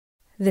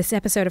This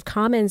episode of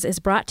Commons is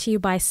brought to you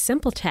by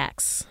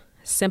SimpleTax.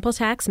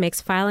 SimpleTax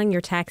makes filing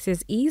your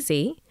taxes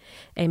easy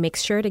and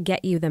makes sure to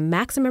get you the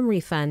maximum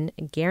refund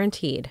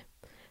guaranteed.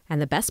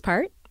 And the best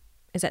part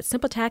is that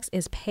SimpleTax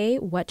is pay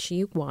what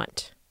you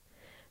want.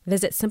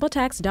 Visit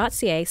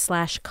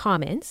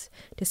simpletax.ca/commons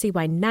to see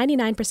why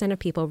 99% of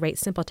people rate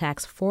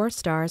SimpleTax 4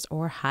 stars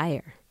or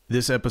higher.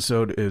 This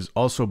episode is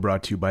also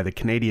brought to you by the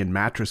Canadian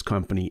mattress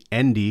company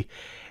Endy.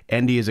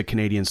 Endy is a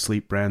Canadian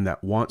sleep brand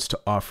that wants to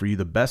offer you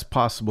the best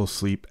possible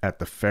sleep at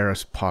the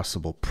fairest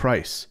possible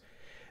price.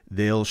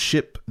 They'll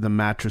ship the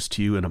mattress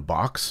to you in a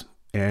box,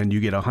 and you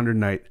get a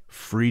 100-night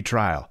free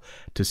trial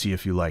to see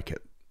if you like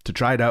it. To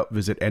try it out,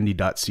 visit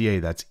endy.ca,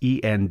 that's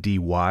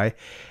ENDY,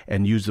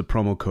 and use the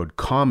promo code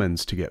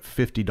COMMONS to get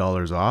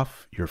 $50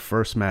 off your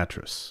first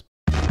mattress.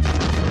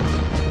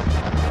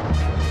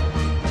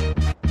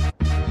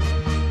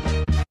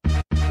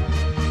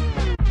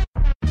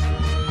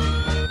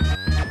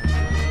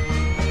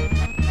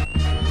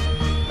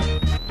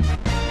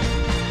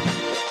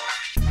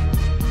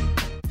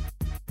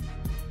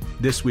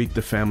 This week,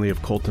 the family of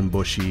Colten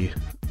Boushie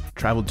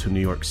traveled to New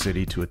York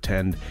City to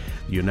attend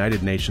the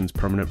United Nations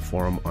Permanent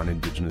Forum on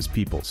Indigenous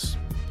Peoples.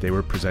 They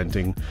were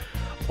presenting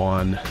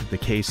on the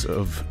case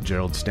of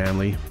Gerald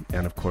Stanley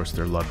and, of course,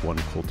 their loved one,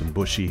 Colten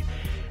Boushie,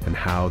 and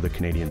how the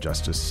Canadian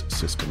justice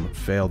system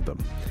failed them.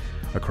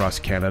 Across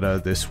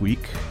Canada this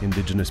week,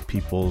 Indigenous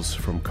peoples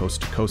from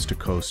coast to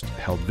coast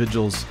held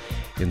vigils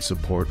in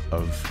support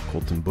of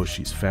Colten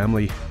Boushie's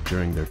family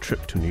during their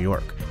trip to New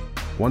York.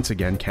 Once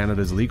again,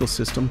 Canada's legal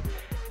system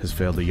has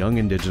failed a young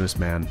Indigenous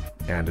man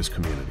and his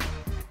community.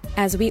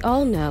 As we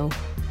all know,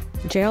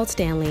 Gerald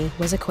Stanley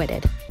was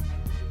acquitted,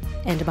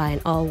 and by an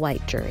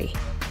all-white jury.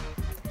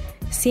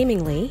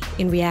 Seemingly,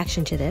 in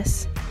reaction to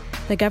this,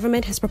 the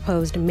government has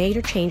proposed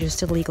major changes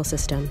to the legal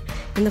system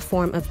in the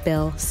form of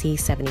Bill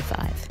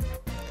C-75.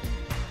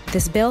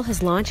 This bill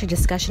has launched a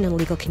discussion in the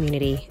legal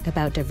community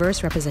about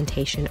diverse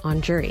representation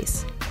on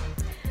juries.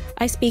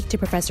 I speak to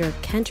Professor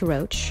Kent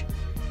Roach,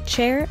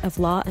 Chair of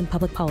Law and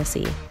Public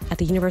Policy at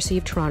the University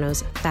of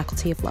Toronto's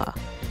Faculty of Law,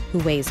 who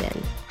weighs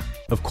in.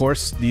 Of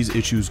course, these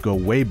issues go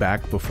way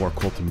back before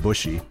Colten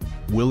Boushie.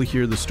 We'll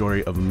hear the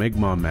story of a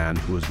Mi'kmaq man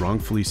who was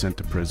wrongfully sent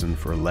to prison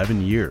for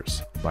 11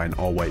 years by an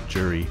all-white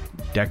jury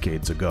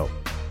decades ago.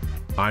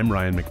 I'm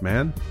Ryan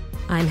McMahon.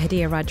 I'm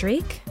Hadia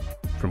Rodrigue.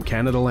 From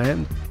Canada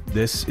Land,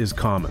 this is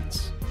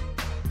Commons.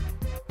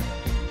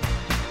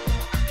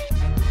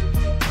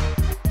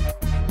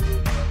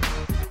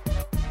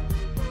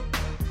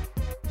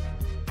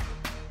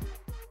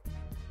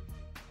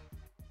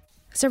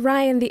 So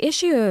Ryan, the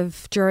issue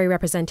of jury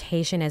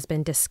representation has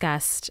been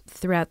discussed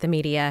throughout the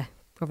media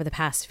over the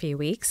past few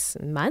weeks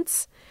and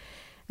months.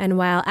 And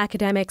while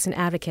academics and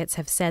advocates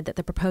have said that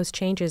the proposed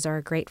changes are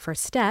a great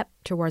first step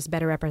towards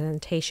better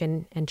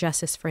representation and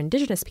justice for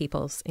Indigenous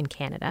peoples in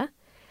Canada,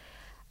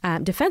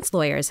 defense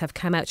lawyers have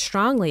come out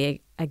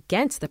strongly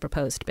against the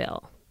proposed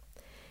bill.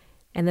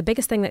 And the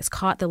biggest thing that's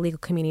caught the legal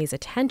community's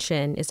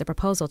attention is the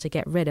proposal to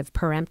get rid of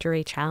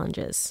peremptory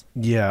challenges.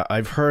 Yeah,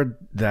 I've heard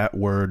that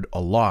word a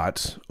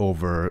lot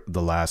over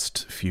the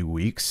last few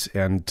weeks,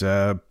 and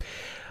I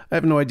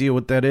have no idea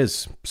what that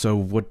is. So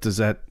what does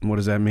that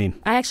mean?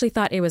 I actually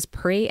thought it was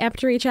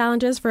preemptory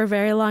challenges for a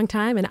very long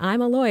time, and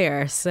I'm a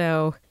lawyer,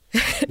 so...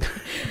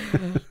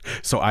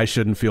 So I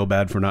shouldn't feel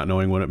bad for not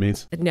knowing what it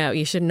means? No,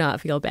 you should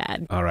not feel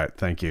bad. All right,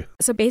 thank you.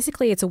 So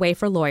basically, it's a way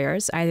for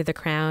lawyers, either the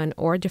Crown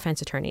or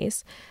defense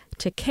attorneys,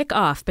 to kick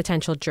off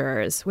potential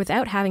jurors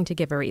without having to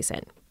give a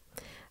reason.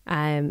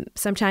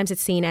 Sometimes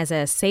it's seen as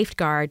a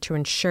safeguard to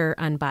ensure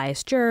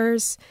unbiased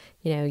jurors.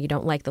 You know, you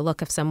don't like the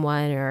look of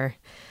someone, or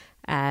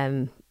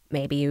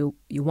maybe you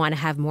want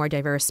to have more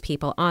diverse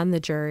people on the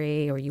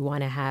jury, or you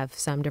want to have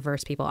some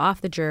diverse people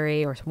off the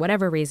jury, or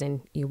whatever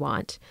reason you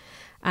want.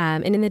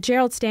 And in the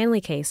Gerald Stanley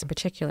case in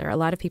particular, a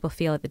lot of people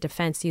feel that the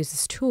defense used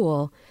this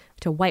tool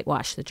to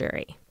whitewash the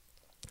jury.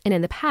 And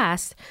in the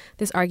past,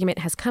 this argument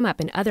has come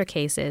up in other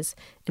cases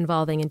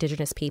involving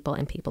Indigenous people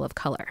and people of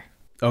color.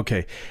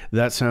 Okay,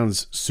 that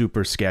sounds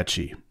super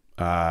sketchy.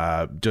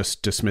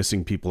 Just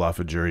dismissing people off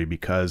a jury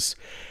because,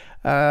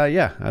 I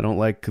don't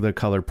like the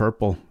color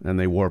purple and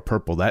they wore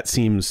purple. That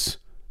seems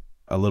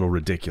a little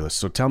ridiculous.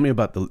 So tell me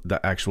about the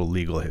actual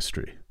legal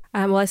history.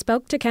 Well, I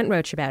spoke to Kent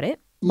Roach about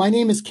it. My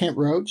name is Kent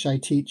Roach. I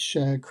teach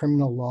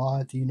criminal law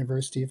at the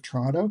University of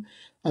Toronto.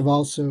 I've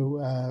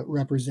also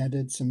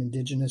represented some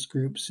Indigenous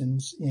groups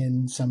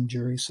in some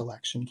jury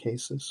selection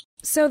cases.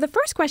 So the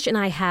first question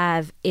I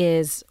have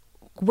is,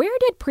 where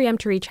did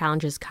preemptory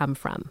challenges come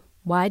from?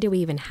 Why do we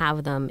even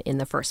have them in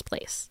the first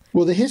place?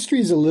 Well, the history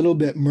is a little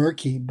bit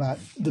murky, but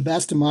the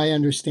best of my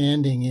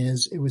understanding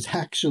is it was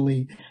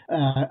actually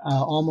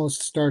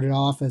almost started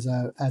off as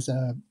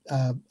an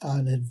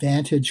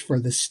advantage for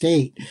the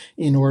state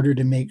in order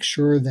to make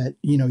sure that,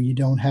 you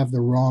don't have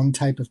the wrong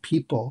type of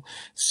people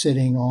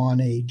sitting on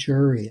a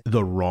jury.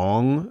 The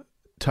wrong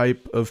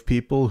type of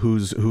people?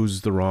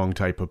 Who's the wrong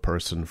type of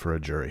person for a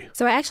jury?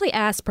 So I actually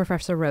asked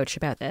Professor Roach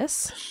about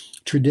this.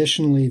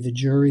 traditionally the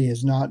jury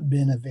has not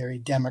been a very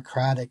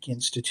democratic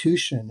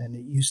institution, and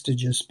it used to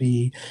just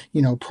be,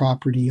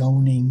 property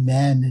owning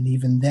men. And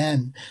even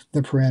then,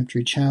 the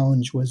peremptory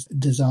challenge was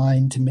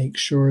designed to make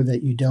sure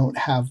that you don't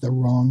have the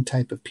wrong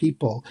type of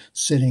people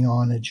sitting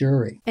on a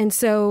jury. And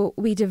so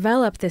we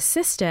developed this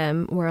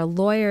system where a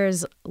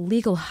lawyer's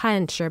legal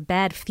hunch or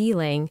bad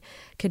feeling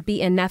could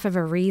be enough of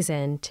a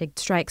reason to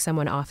strike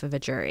someone off of a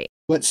jury.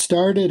 What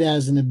started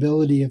as an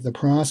ability of the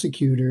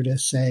prosecutor to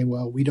say,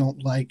 well, we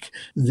don't like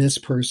this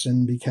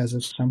person because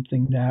of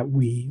something that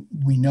we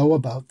know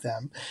about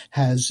them,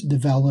 has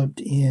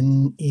developed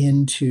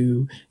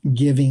into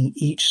giving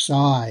each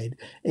side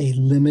a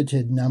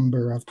limited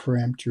number of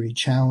peremptory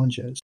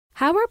challenges.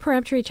 How were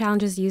peremptory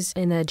challenges used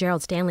in the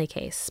Gerald Stanley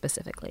case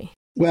specifically?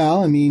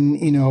 Well,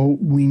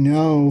 we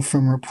know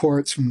from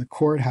reports from the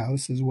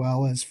courthouse as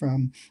well as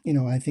from,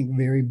 I think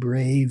very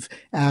brave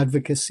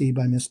advocacy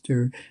by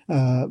Mr.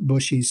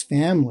 Bushey's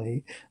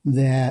family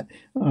that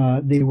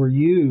they were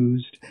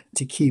used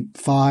to keep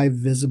 5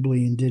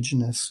 visibly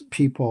Indigenous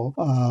people,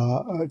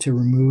 to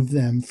remove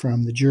them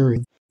from the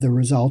jury. The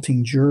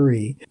resulting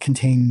jury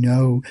contained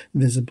no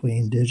visibly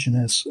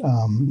Indigenous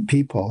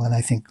people. And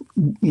I think,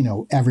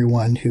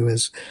 everyone who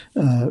has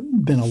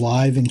been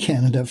alive in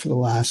Canada for the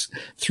last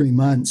 3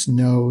 months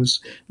knows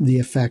the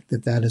effect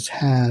that has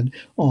had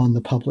on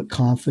the public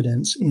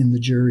confidence in the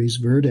jury's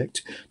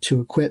verdict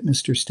to acquit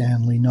Mr.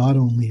 Stanley not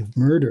only of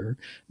murder,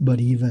 but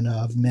even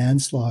of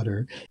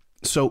manslaughter.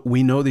 So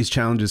we know these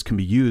challenges can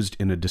be used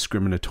in a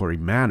discriminatory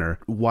manner.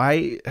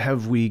 Why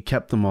have we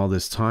kept them all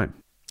this time?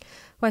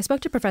 Well, I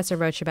spoke to Professor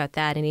Roach about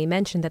that, and he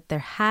mentioned that there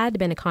had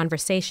been a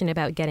conversation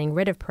about getting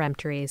rid of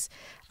peremptories,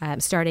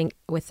 starting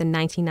with the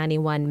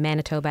 1991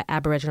 Manitoba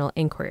Aboriginal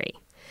Inquiry.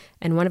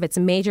 And one of its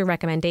major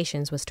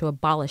recommendations was to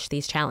abolish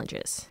these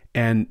challenges.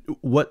 And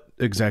what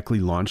exactly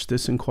launched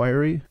this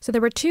inquiry? So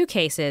there were 2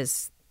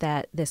 cases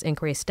that this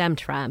inquiry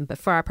stemmed from, but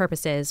for our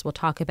purposes, we'll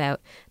talk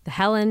about the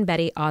Helen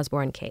Betty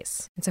Osborne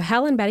case. And so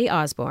Helen Betty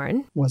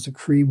Osborne was a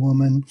Cree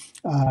woman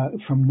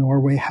from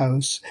Norway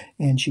House,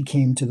 and she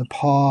came to the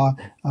PAW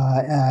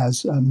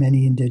as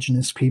many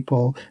Indigenous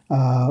people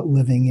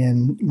living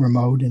in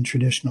remote and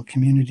traditional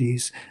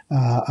communities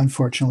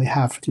unfortunately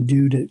have to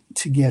do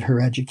to get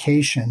her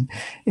education.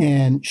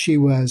 And she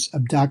was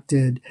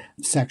abducted,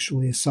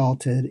 sexually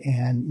assaulted,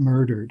 and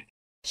murdered.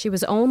 She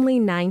was only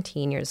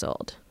 19 years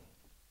old.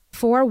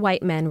 4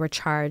 white men were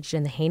charged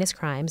in the heinous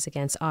crimes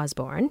against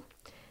Osborne,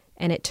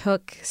 and it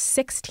took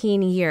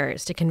 16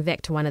 years to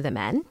convict one of the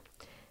men.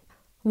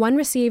 One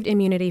received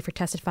immunity for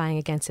testifying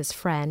against his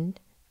friend,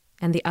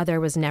 and the other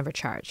was never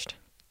charged.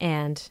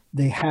 And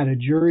they had a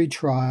jury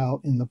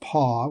trial in the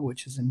PAW,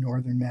 which is in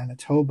northern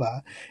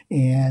Manitoba,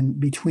 and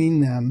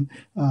between them,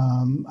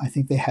 I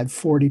think they had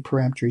 40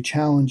 peremptory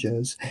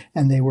challenges,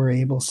 and they were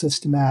able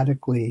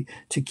systematically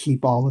to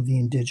keep all of the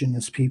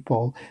Indigenous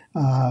people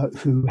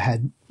who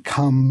had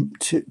come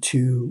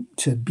to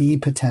be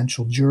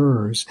potential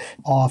jurors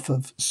off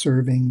of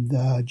serving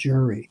the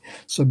jury.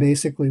 So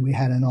basically we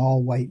had an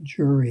all-white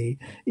jury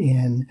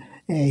in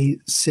a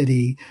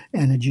city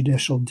and a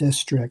judicial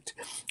district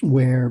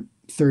where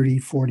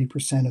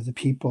 30-40% of the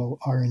people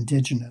are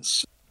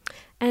Indigenous.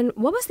 And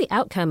what was the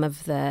outcome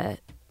of the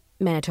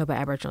Manitoba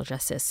Aboriginal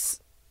Justice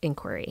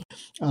Inquiry?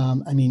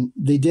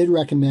 They did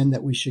recommend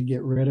that we should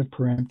get rid of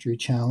peremptory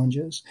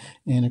challenges.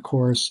 And of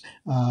course,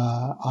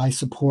 I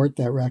support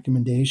that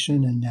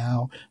recommendation. And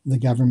now the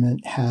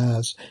government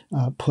has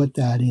put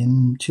that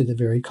into the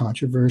very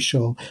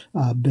controversial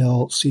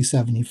Bill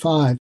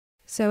C-75.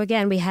 So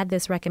again, we had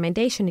this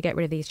recommendation to get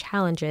rid of these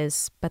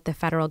challenges, but the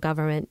federal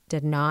government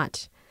did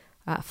not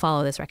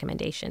follow this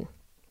recommendation.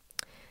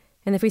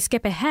 And if we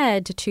skip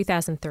ahead to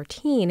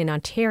 2013, in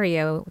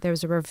Ontario, there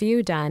was a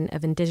review done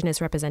of Indigenous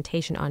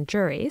representation on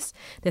juries.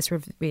 This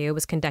review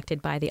was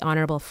conducted by the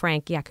Honorable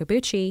Frank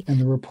Iacobucci. And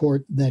the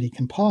report that he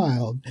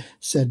compiled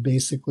said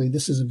basically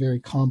this is a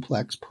very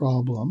complex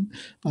problem.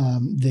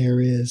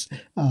 There is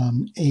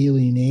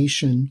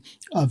alienation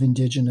of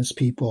Indigenous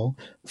people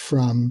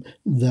from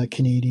the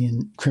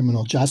Canadian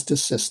criminal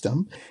justice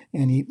system.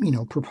 And he,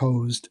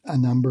 proposed a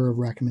number of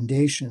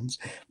recommendations.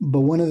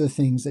 But one of the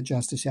things that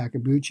Justice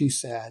Iacobucci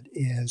said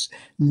is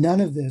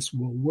none of this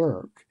will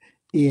work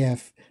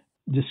if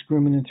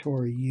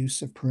discriminatory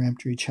use of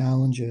peremptory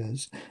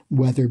challenges,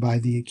 whether by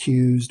the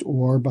accused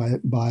or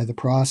by the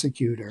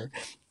prosecutor,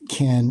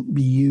 can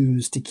be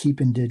used to keep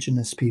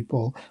Indigenous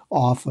people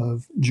off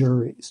of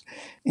juries.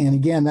 And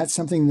again, that's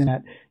something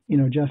that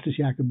Justice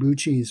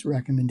Iacobucci's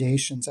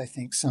recommendations, I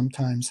think,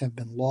 sometimes have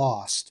been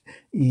lost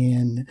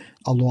in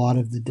a lot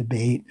of the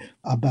debate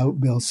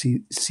about Bill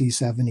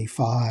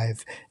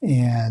C-75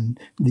 and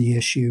the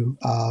issue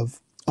of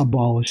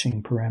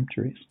abolishing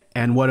peremptories.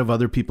 And what have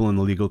other people in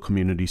the legal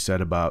community said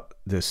about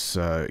this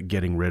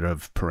getting rid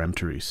of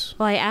peremptories?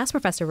 Well, I asked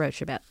Professor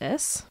Roach about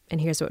this,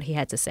 and here's what he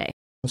had to say.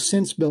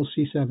 Since Bill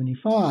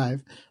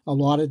C-75, a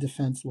lot of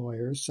defense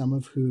lawyers, some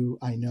of who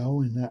I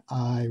know and that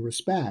I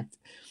respect,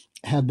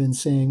 have been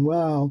saying,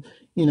 well,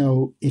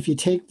 if you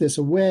take this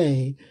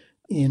away,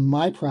 in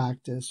my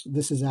practice,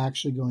 this is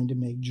actually going to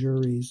make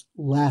juries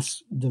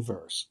less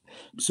diverse.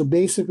 So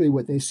basically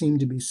what they seem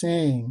to be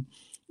saying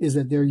is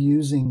that they're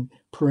using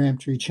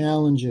peremptory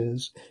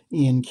challenges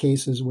in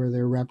cases where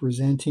they're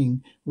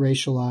representing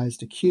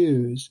racialized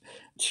accused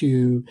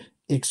to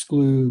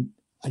exclude,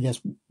 I guess,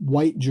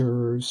 white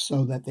jurors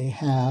so that they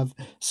have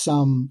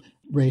some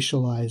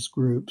racialized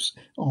groups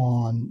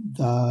on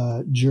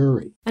the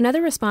jury.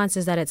 Another response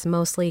is that it's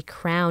mostly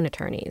Crown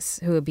attorneys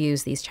who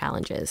abuse these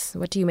challenges.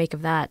 What do you make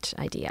of that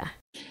idea?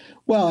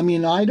 Well, I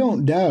mean, I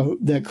don't doubt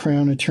that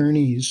Crown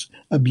attorneys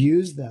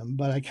abuse them,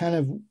 but I kind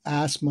of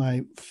ask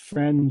my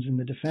friends in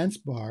the defense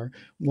bar,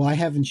 why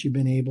haven't you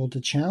been able to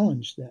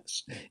challenge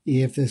this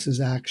if this is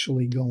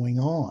actually going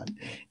on?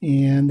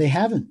 And they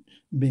haven't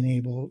been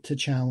able to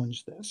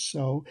challenge this.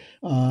 So,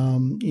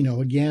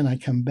 again, I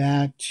come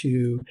back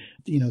to,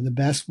 the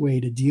best way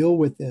to deal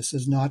with this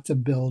is not to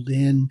build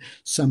in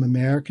some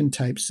American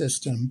type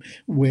system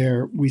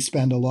where we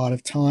spend a lot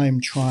of time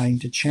trying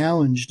to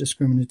challenge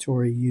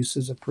discriminatory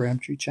uses of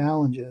peremptory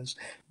challenges,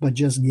 but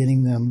just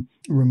getting them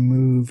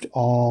removed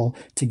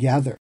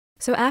altogether.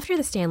 So after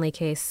the Stanley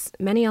case,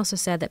 many also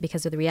said that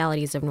because of the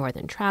realities of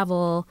northern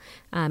travel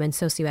and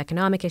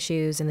socioeconomic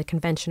issues and the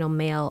conventional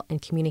mail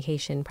and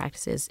communication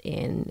practices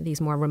in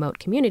these more remote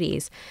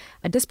communities,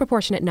 a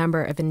disproportionate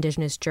number of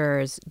Indigenous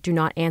jurors do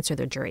not answer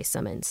their jury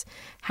summons.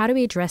 How do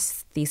we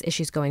address these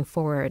issues going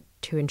forward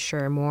to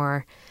ensure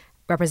more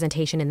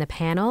representation in the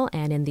panel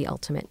and in the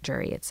ultimate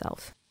jury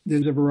itself?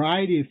 There's a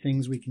variety of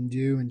things we can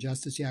do, and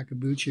Justice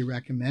Iacobucci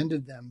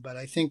recommended them. But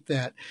I think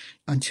that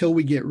until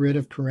we get rid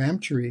of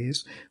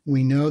peremptories,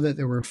 we know that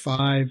there were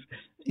 5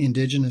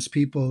 Indigenous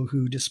people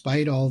who,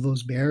 despite all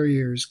those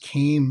barriers,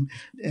 came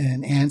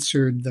and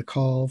answered the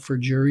call for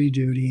jury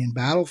duty in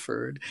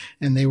Battleford.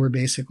 And they were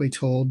basically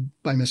told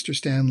by Mr.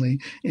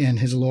 Stanley and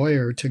his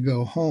lawyer to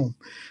go home.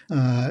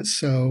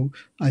 So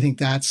I think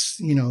that's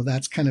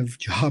kind of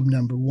job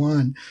number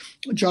 1.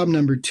 Job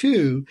number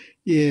 2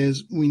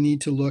 is we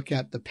need to look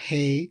at the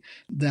pay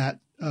that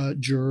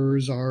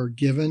jurors are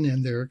given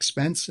and their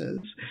expenses.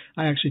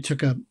 I actually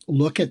took a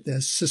look at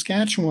this.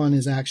 Saskatchewan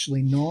is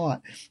actually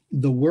not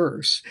the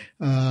worst.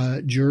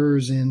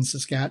 Jurors in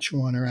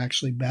Saskatchewan are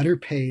actually better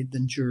paid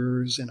than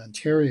jurors in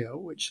Ontario,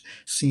 which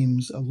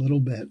seems a little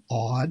bit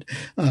odd.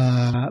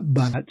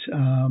 But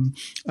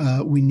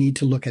we need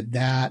to look at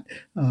that.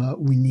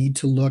 We need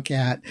to look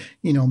at,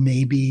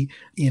 maybe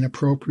in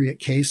appropriate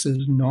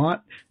cases,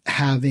 not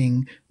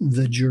having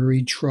the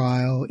jury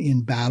trial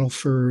in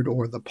Battleford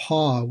or the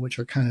Pas, which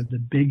are kind of the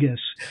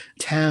biggest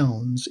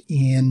towns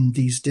in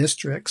these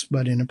districts,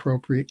 but in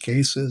appropriate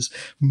cases,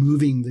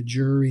 moving the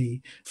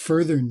jury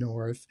further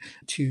north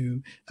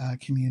to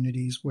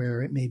communities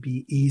where it may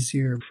be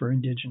easier for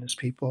Indigenous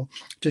people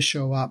to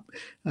show up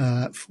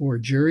for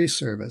jury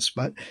service.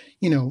 But,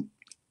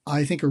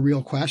 I think a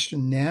real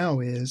question now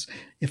is,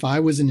 if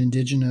I was an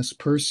Indigenous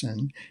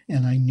person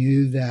and I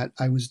knew that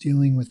I was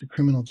dealing with the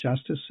criminal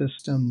justice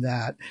system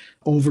that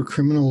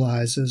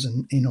over-criminalizes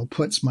and,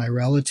 puts my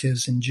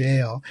relatives in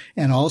jail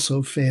and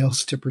also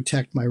fails to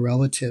protect my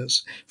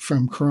relatives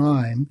from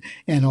crime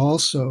and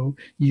also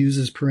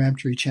uses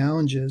peremptory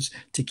challenges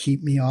to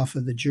keep me off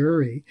of the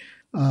jury,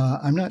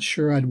 I'm not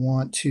sure I'd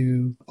want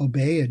to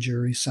obey a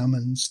jury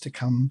summons to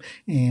come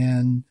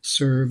and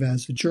serve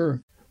as a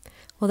juror.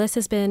 Well, this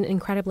has been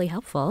incredibly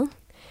helpful,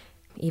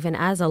 even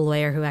as a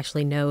lawyer who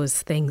actually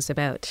knows things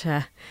about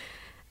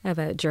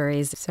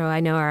juries. So I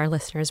know our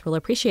listeners will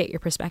appreciate your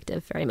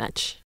perspective very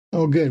much.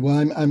 Oh, good.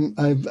 Well,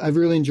 I've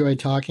really enjoyed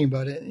talking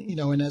about it.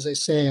 And as I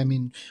say, I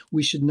mean,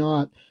 we should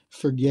not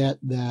forget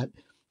that,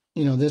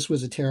 this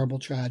was a terrible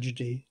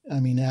tragedy. I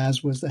mean,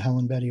 as was the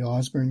Helen Betty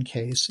Osborne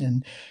case,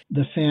 and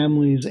the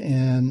families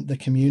and the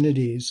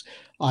communities,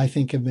 I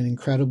think, have been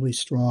incredibly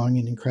strong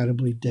and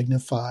incredibly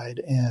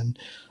dignified. And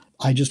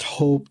I just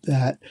hope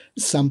that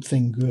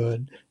something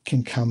good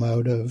can come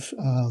out of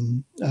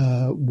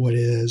what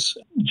is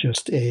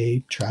just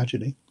a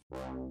tragedy.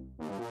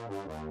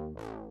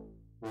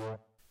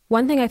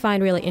 One thing I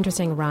find really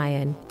interesting,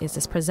 Ryan, is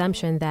this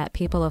presumption that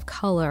people of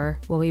color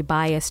will be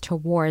biased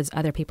towards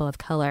other people of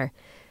color.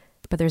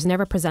 But there's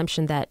never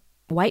presumption that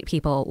white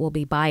people will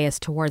be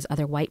biased towards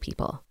other white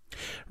people.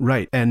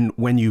 Right. And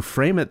when you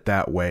frame it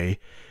that way,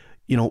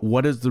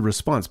 what is the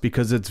response?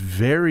 Because that's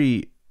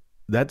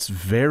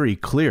very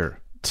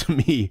clear to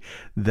me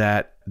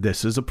that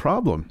this is a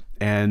problem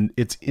and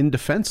it's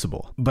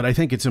indefensible. But I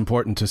think it's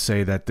important to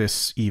say that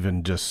this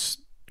even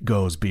just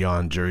goes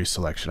beyond jury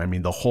selection. I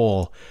mean, the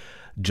whole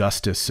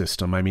justice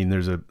system. I mean,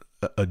 there's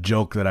a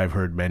joke that I've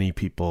heard many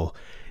people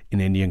in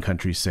Indian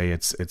countries say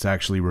it's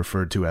actually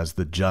referred to as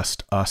the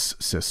just us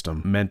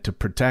system, meant to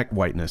protect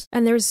whiteness.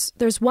 And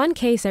there's one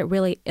case that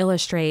really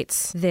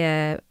illustrates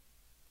the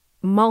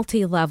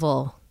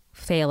multi-level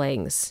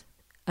failings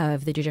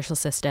of the judicial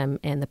system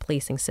and the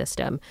policing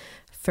system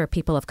for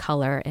people of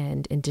color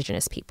and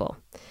Indigenous people.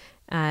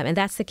 And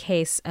that's the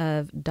case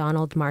of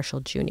Donald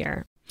Marshall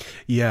Jr.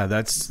 Yeah,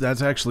 that's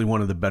actually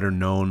one of the better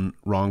known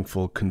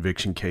wrongful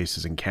conviction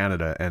cases in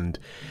Canada. And,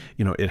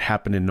 it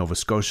happened in Nova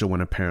Scotia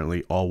when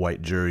apparently all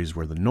white juries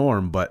were the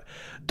norm. But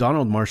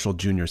Donald Marshall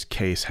Jr.'s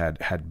case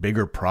had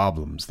bigger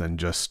problems than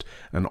just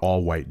an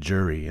all white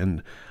jury.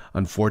 And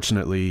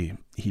unfortunately,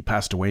 he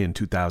passed away in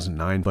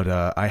 2009. But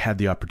I had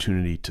the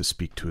opportunity to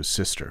speak to his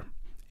sister.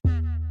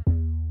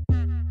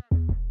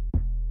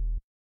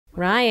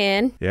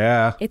 Ryan.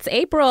 Yeah. It's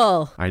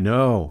April. I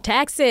know.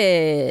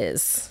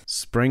 Taxes.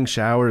 Spring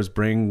showers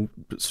bring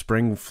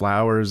spring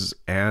flowers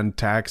and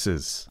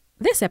taxes.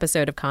 This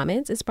episode of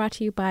Commons is brought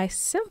to you by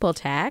Simple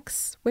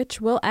Tax, which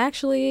will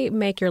actually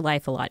make your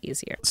life a lot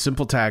easier.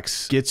 Simple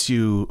Tax gets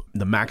you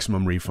the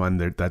maximum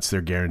refund. That's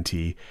their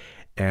guarantee.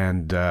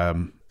 And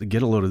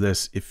get a load of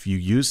this. If you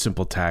use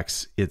Simple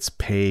Tax, it's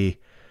pay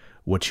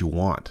what you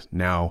want.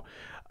 Now,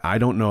 I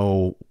don't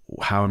know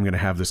how I'm going to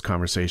have this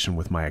conversation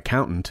with my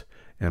accountant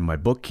and my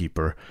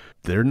bookkeeper.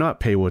 They're not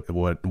pay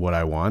what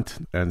I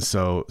want. And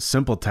so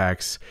Simple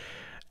Tax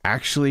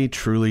actually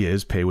truly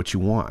is pay what you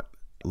want.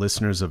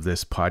 Listeners of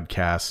this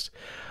podcast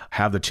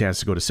have the chance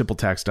to go to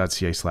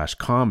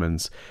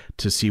simpletax.ca/commons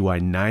to see why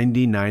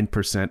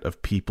 99%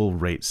 of people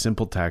rate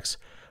Simple Tax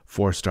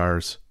 4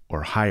 stars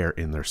or higher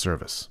in their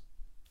service.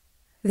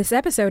 This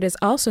episode is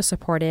also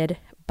supported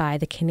by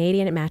the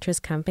Canadian mattress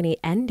company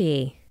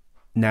Endy.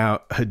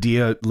 Now,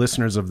 Hadia,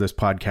 listeners of this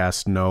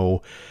podcast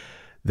know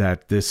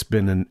that this has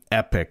been an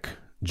epic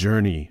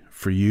journey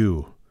for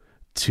you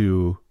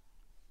to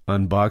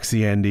unbox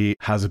the Endy.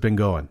 How's it been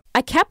going?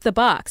 I kept the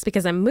box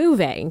because I'm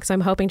moving, so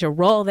I'm hoping to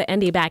roll the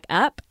Endy back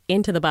up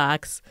into the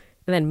box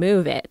and then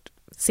move it.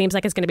 Seems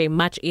like it's going to be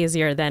much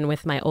easier than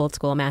with my old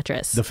school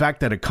mattress. The fact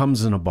that it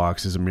comes in a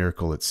box is a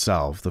miracle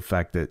itself. The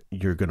fact that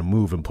you're going to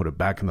move and put it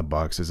back in the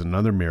box is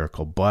another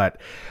miracle.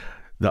 But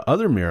the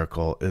other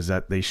miracle is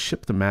that they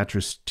ship the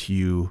mattress to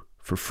you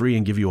for free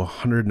and give you a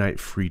 100-night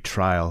free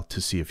trial to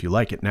see if you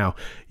like it. Now,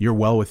 you're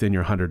well within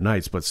your 100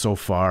 nights, but so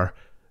far,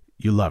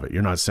 you love it.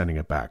 You're not sending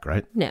it back,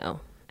 right? No,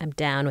 I'm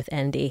down with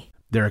Endy.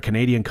 They're a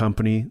Canadian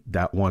company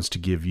that wants to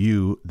give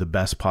you the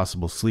best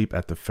possible sleep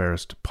at the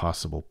fairest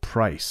possible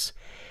price.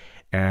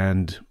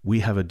 And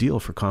we have a deal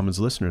for Commons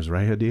listeners,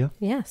 right, Hadia?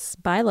 Yes.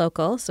 Buy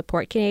local,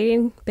 support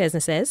Canadian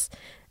businesses.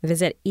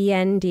 Visit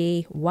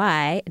endy.ca,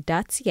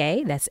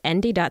 that's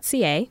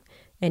endy.ca,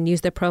 and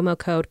use the promo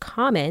code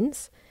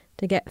COMMONS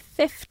to get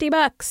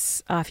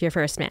 $50 off your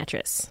first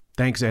mattress.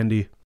 Thanks,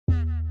 Endy.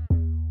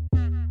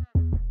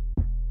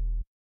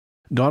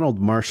 Donald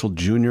Marshall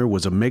Jr.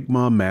 was a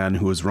Mi'kmaq man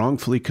who was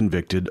wrongfully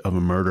convicted of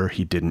a murder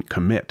he didn't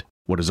commit.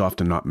 What is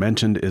often not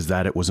mentioned is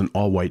that it was an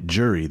all-white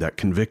jury that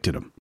convicted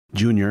him.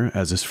 Jr.,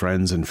 as his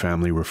friends and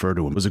family refer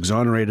to him, was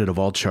exonerated of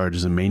all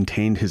charges and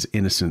maintained his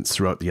innocence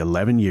throughout the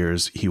 11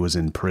 years he was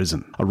in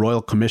prison. A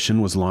royal commission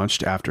was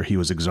launched after he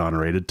was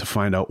exonerated to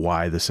find out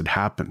why this had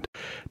happened.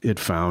 It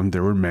found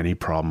there were many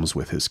problems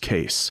with his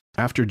case.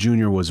 After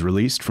Jr. was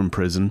released from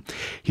prison,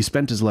 he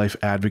spent his life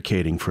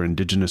advocating for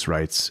Indigenous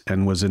rights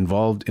and was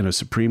involved in a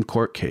Supreme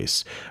Court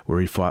case where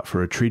he fought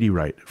for a treaty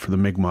right for the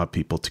Mi'kmaq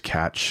people to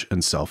catch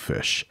and sell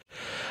fish.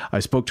 I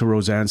spoke to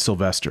Roseanne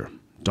Sylvester,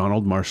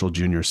 Donald Marshall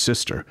Jr.'s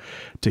sister,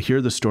 to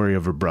hear the story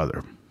of her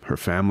brother, her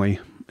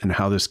family, and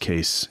how this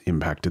case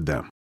impacted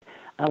them.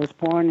 I was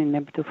born in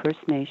Membertou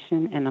First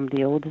Nation, and I'm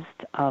the oldest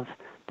of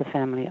the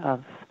family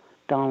of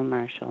Donald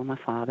Marshall, my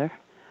father.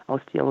 I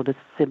was the oldest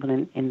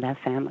sibling in that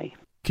family.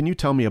 Can you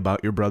tell me about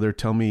your brother?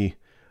 Tell me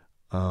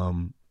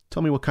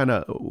what kind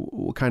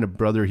of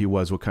brother he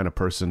was, what kind of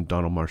person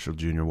Donald Marshall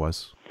Jr.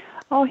 was.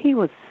 Oh, he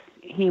was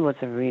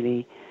a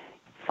really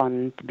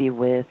fun to be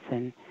with,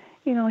 and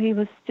he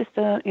was just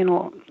a,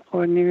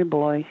 ordinary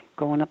boy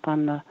growing up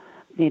on the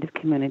Native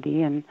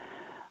community, and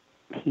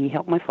he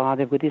helped my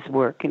father with his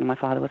work. My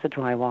father was a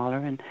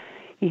drywaller, and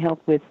he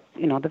helped with,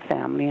 the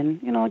family,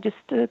 and, just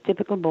a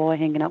typical boy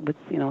hanging out with,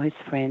 his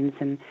friends,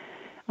 and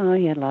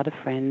he had a lot of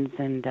friends,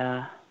 and,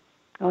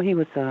 he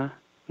was a,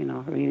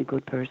 really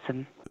good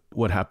person.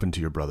 What happened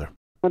to your brother?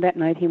 Well, that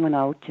night he went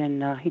out,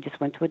 and he just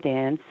went to a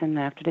dance, and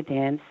after the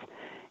dance,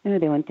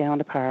 they went down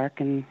the park,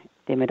 and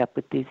they met up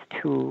with these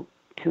two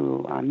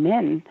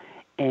men,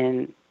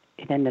 and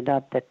it ended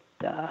up that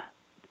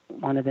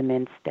one of the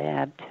men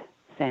stabbed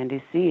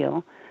Sandy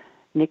Seal,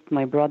 nicked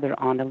my brother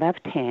on the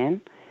left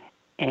hand,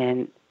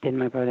 and then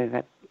my brother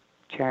got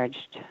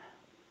charged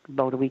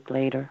about a week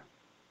later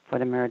for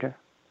the murder.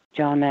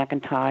 John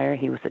McIntyre,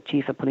 he was the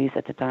chief of police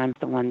at the time,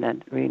 the one that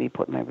really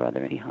put my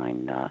brother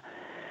behind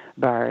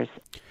bars.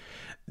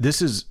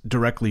 This is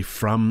directly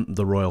from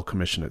the Royal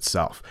Commission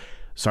itself.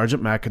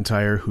 Sergeant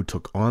McIntyre, who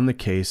took on the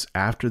case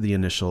after the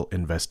initial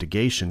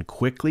investigation,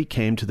 quickly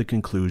came to the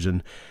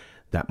conclusion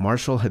that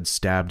Marshall had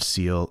stabbed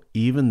Seal,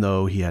 even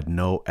though he had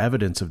no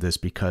evidence of this,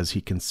 because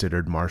he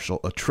considered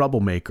Marshall a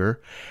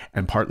troublemaker,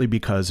 and partly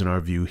because, in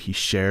our view, he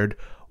shared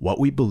what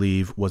we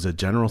believe was a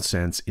general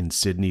sense in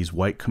Sydney's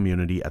white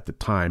community at the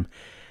time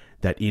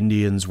that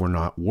Indians were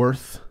not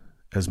worth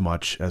as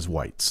much as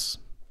whites.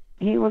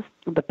 He was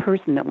the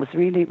person that was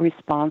really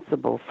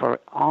responsible for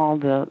all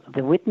the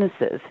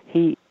witnesses.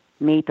 He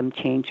made them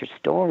change their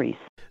stories.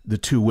 The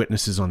two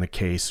witnesses on the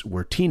case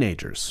were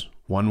teenagers.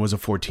 One was a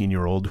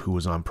 14-year-old who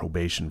was on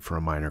probation for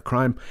a minor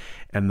crime,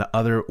 and the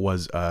other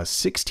was a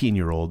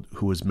 16-year-old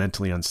who was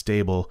mentally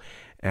unstable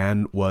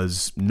and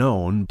was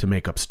known to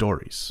make up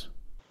stories.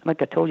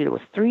 Like I told you, there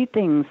was 3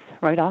 things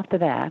right after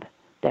that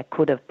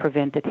could have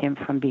prevented him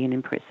from being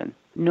in prison.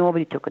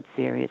 Nobody took it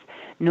serious.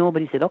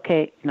 Nobody said,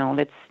 okay,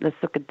 let's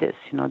look at this.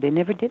 They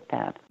never did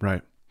that.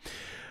 Right.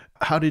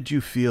 How did you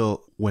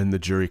feel when the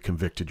jury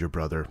convicted your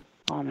brother?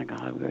 Oh, my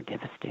God, we were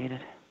devastated.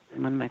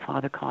 And when my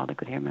father called, I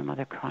could hear my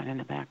mother crying in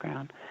the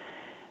background.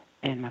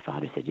 And my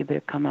father said, you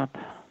better come up.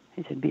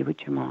 He said, be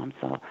with your mom.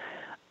 So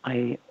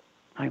I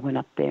went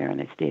up there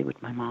and I stayed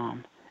with my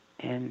mom.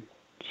 And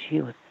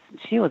she was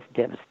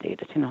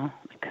devastated,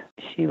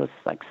 she was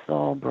like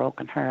so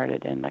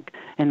brokenhearted. And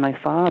my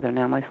father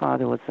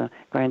was the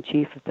Grand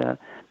Chief of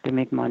the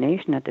Mi'kmaq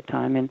Nation at the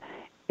time, and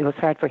it was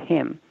hard for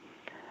him.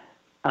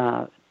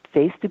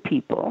 Face the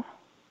people,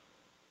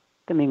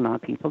 the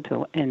Mi'kmaq people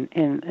too, and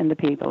the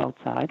people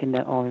outside, and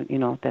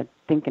that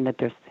thinking that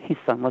his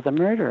son was a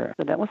murderer.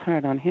 So that was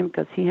hard on him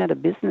because he had a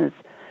business.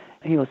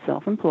 He was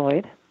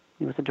self-employed.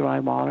 He was a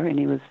drywaller, and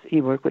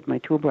he worked with my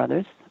 2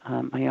 brothers,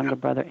 my younger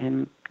brother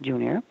and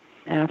junior.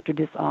 After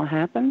this all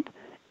happened,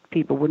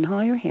 people wouldn't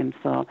hire him,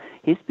 so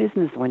his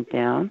business went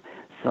down.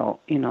 So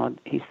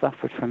he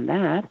suffered from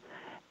that,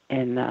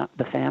 and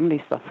the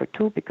family suffered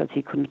too because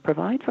he couldn't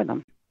provide for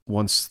them.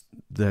 Once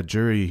that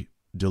jury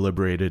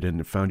deliberated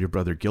and found your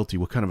brother guilty,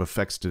 what kind of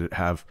effects did it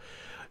have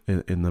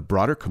in the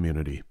broader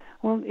community?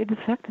 Well, it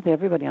affected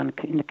everybody in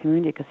the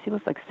community because he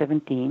was like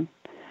 17,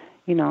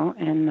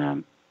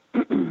 and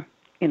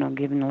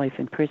given life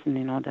in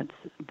prison,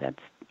 that's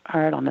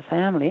hard on the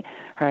family,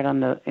 hard on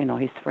the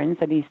his friends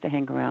that he used to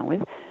hang around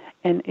with,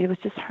 and it was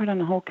just hard on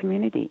the whole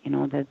community.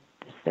 That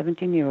the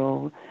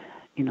 17-year-old,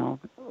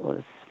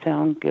 was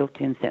found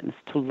guilty and sentenced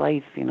to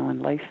life.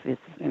 And life is,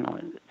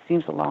 it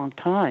seems a long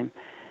time,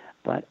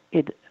 but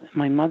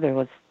my mother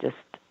was just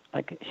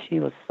she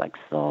was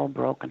so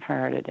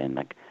brokenhearted, and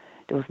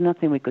there was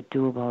nothing we could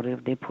do about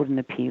it. They put an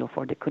appeal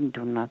for it. They couldn't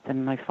do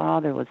nothing. My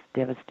father was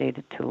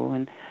devastated too,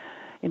 and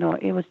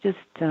it was just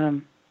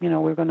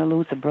we're going to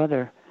lose a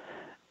brother.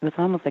 It was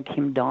almost like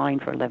him dying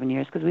for 11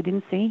 years because we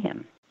didn't see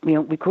him.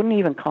 We couldn't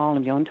even call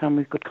him. The only time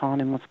we could call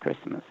him was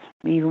Christmas.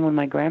 Even when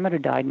my grandmother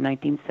died in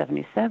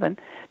 1977,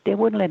 they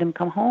wouldn't let him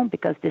come home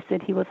because they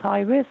said he was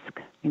high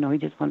risk. He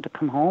just wanted to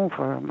come home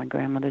for my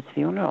grandmother's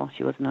funeral.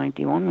 She was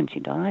 91 when she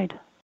died.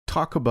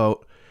 Talk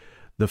about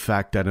the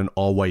fact that an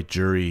all-white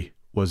jury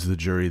was the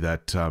jury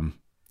that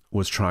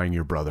was trying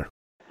your brother.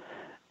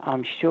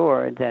 I'm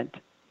sure that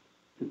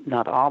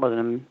not all of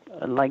them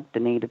liked the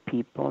Native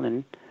people,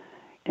 and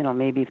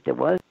maybe if there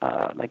was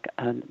a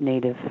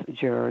Native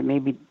juror,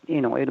 maybe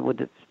it would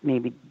have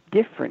maybe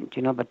different,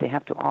 but they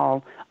have to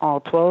all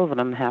 12 of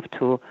them have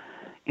to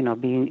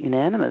be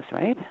unanimous,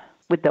 right?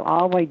 With the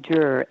all-white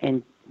juror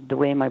and the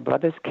way my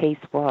brother's case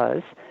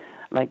was,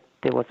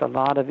 there was a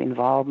lot of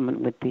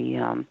involvement with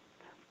the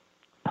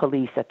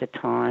police at the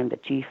time, the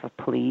chief of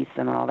police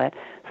and all that.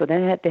 So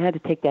they had to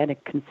take that into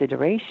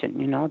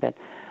consideration, that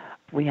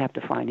we have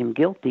to find him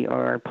guilty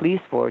or our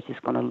police force is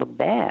going to look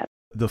bad.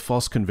 The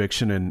false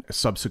conviction and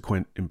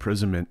subsequent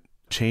imprisonment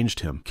changed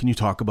him. Can you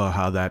talk about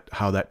how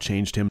that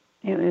changed him?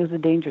 It was a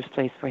dangerous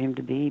place for him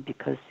to be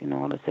because,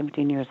 at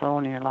 17 years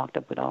old and you're locked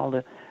up with all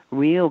the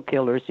real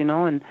killers,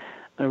 and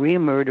the real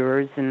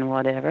murderers and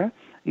whatever.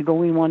 You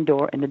go in one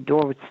door and the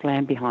door would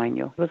slam behind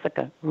you. It was like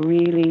a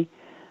really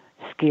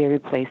scary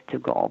place to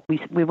go.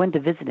 We went to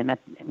visit him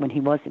when he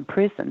was in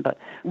prison, but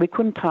we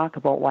couldn't talk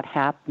about what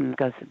happened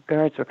because the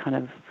guards were kind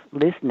of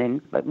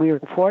listening, but we were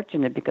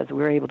fortunate because we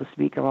were able to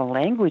speak our own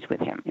language with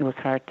him. It was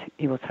hard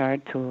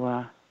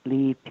to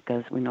leave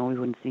because we know we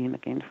wouldn't see him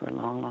again for a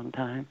long, long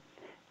time.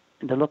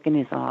 And the look in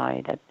his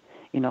eye that,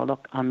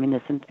 look, I'm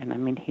innocent and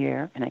I'm in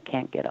here and I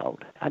can't get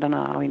out. I don't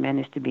know how he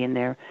managed to be in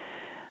there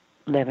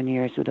 11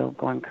 years without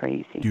going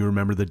crazy. Do you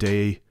remember the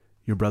day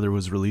your brother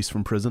was released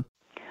from prison?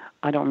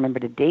 I don't remember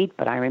the date,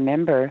 but I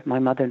remember my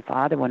mother and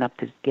father went up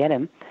to get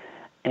him,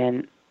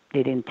 and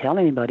they didn't tell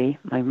anybody.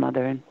 My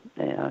mother and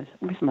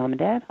where's Mom and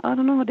Dad? I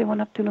don't know. They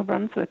went up to New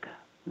Brunswick.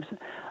 I said,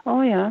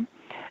 oh, yeah.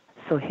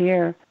 So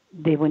here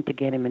they went to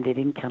get him, and they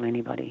didn't tell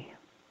anybody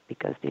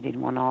because they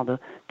didn't want all the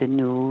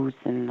news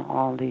and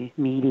all the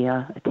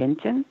media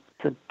attention.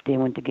 So they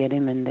went to get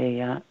him, and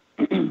they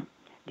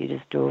they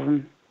just drove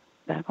him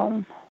back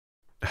home.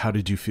 How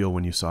did you feel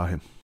when you saw him?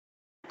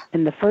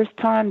 And the first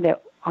time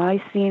that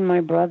I seen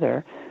my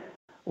brother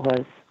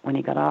was when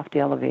he got off the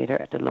elevator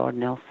at the Lord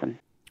Nelson.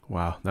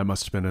 Wow, that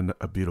must have been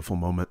a beautiful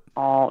moment.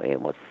 It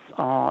was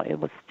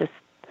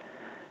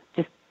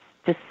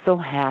just so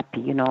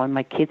happy, and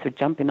my kids were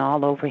jumping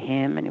all over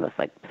him, and it was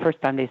like the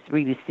first time they'd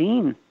really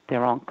seen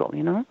their uncle,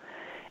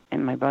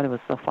 And my brother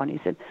was so funny. He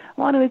said,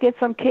 "Why don't we get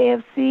some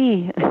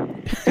KFC?"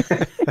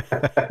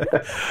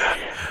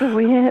 So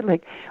we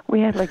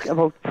had like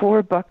about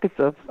 4 buckets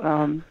of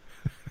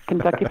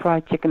Kentucky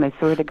Fried Chicken. I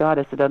swear to God,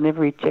 I said I'll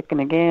never eat chicken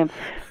again.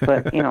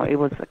 But it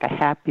was like a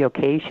happy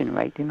occasion,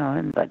 right?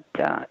 But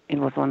it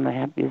was one of the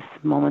happiest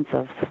moments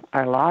of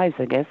our lives,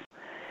 I guess.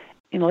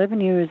 In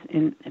 11 years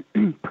in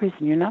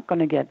prison, you're not going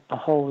to get a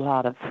whole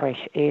lot of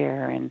fresh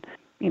air, and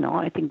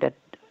I think that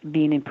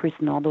being in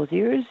prison all those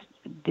years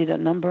did a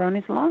number on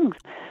his lungs.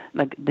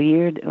 Like the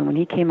year when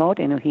he came out,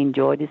 he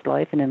enjoyed his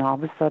life, and then all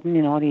of a sudden,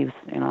 he was,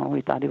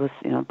 we thought he was,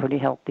 pretty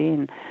healthy,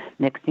 and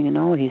next thing you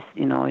know, he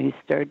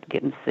started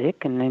getting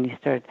sick, and then he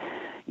started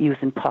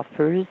using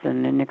puffers,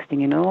 and then next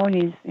thing you know,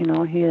 he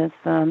has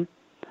to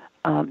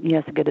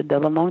get a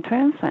double lung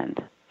transplant.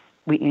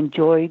 We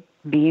enjoyed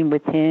being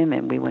with him,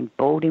 and we went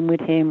boating with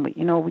him.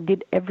 We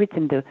did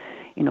everything to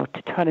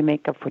try to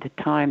make up for the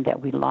time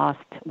that we lost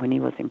when he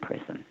was in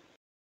prison.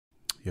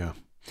 Yeah.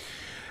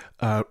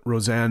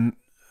 Roseanne,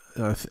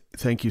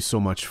 thank you so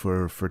much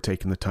for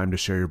taking the time to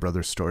share your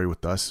brother's story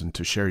with us and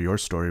to share your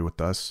story with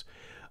us.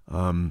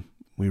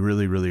 We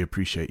really, really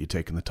appreciate you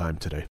taking the time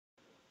today.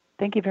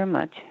 Thank you very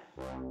much.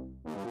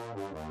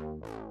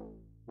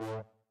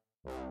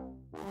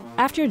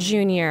 After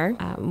Junior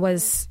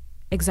was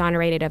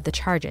exonerated of the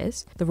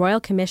charges, the Royal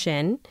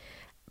Commission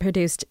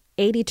produced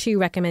 82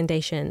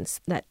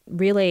 recommendations that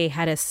really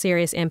had a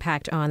serious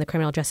impact on the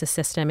criminal justice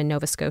system in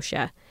Nova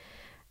Scotia.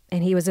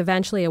 And he was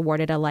eventually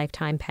awarded a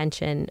lifetime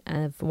pension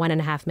of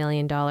 $1.5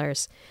 million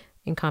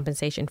in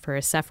compensation for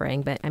his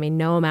suffering. But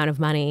no amount of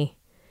money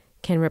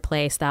can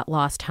replace that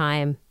lost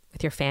time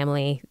with your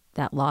family,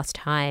 that lost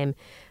time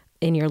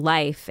in your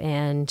life.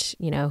 And,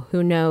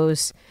 who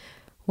knows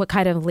what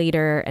kind of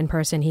leader and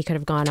person he could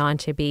have gone on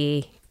to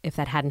be if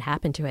that hadn't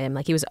happened to him.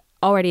 Like, he was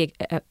already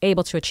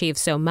able to achieve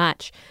so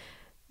much,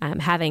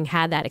 having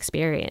had that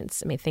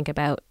experience. Think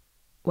about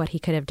what he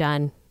could have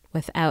done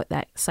without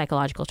that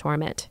psychological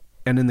torment.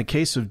 And in the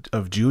case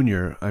of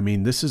Junior,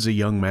 this is a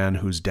young man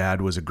whose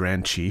dad was a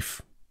Grand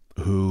Chief,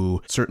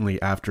 who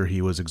certainly after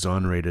he was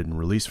exonerated and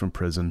released from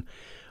prison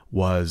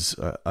was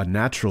a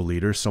natural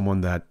leader,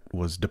 someone that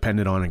was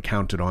depended on and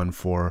counted on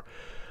for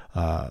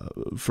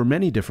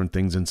many different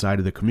things inside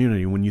of the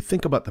community. When you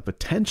think about the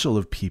potential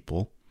of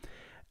people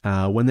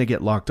when they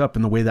get locked up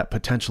and the way that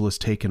potential is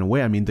taken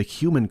away, the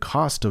human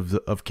cost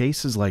of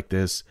cases like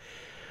this,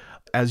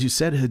 as you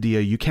said,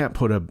 Hadia, you can't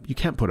put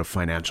a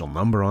financial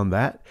number on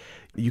that.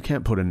 You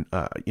can't put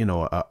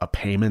a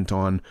payment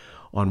on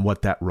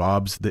what that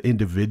robs the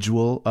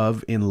individual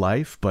of in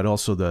life, but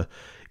also the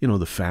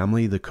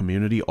family, the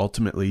community,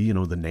 ultimately,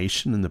 the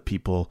nation and the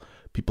people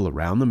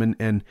around them.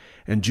 And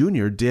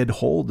Junior did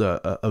hold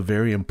a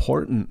very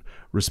important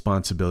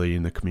responsibility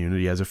in the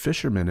community as a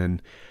fisherman.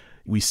 And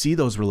we see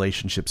those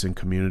relationships in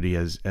community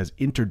as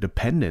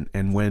interdependent.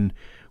 And when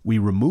we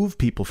remove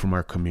people from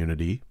our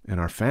community and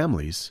our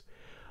families,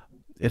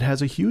 it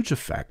has a huge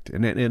effect,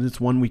 and it's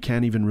one we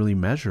can't even really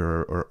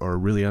measure or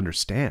really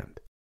understand.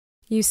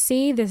 You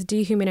see this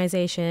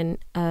dehumanization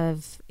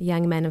of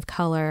young men of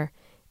color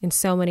in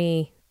so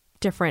many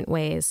different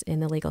ways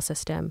in the legal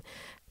system,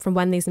 from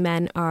when these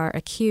men are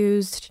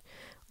accused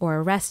or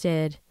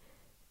arrested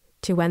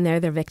to when they're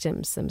the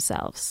victims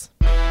themselves.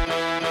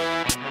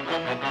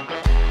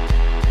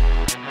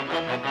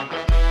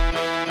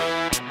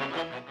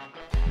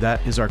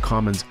 That is our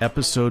Commons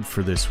episode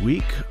for this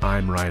week.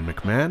 I'm Ryan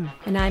McMahon.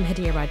 And I'm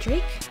Hadia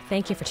Rodrigue.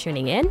 Thank you for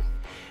tuning in.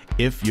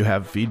 If you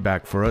have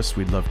feedback for us,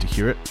 we'd love to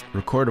hear it.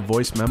 Record a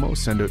voice memo,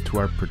 send it to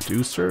our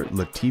producer,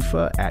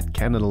 Latifa at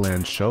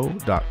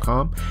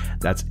CanadaLandShow.com.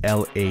 That's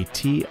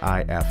Latifa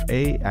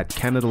at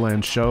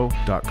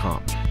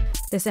CanadaLandShow.com.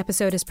 This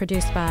episode is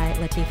produced by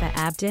Latifa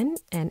Abdin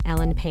and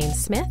Ellen Payne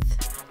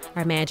Smith.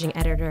 Our managing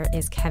editor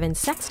is Kevin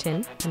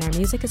Sexton, and our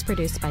music is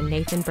produced by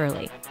Nathan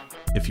Burley.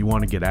 If you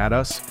want to get at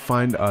us,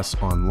 find us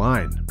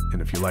online.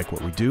 And if you like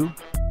what we do,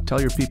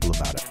 tell your people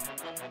about it.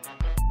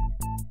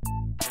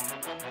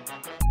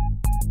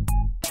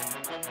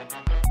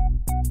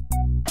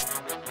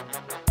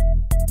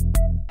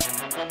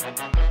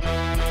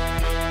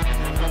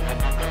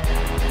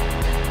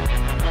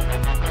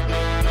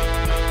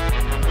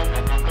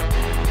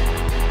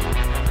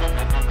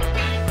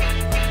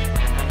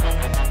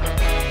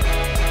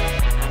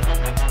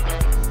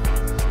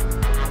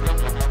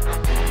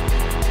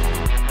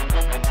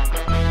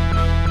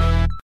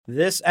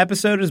 This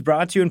episode is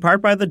brought to you in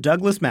part by the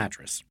Douglas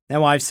Mattress.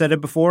 Now, I've said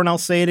it before and I'll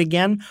say it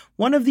again.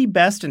 One of the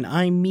best, and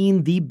I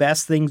mean the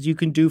best things you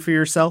can do for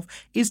yourself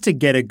is to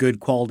get a good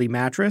quality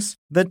mattress.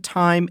 The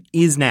time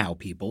is now,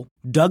 people.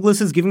 Douglas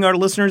is giving our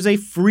listeners a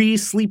free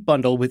sleep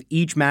bundle with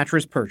each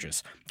mattress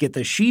purchase. Get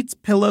the sheets,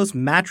 pillows,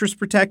 mattress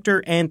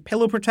protector, and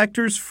pillow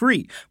protectors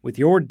free with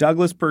your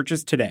Douglas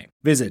purchase today.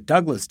 Visit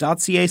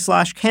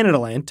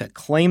douglas.ca/Canadaland to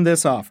claim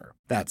this offer.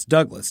 That's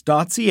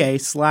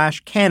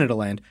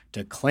douglas.ca/Canadaland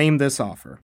to claim this offer.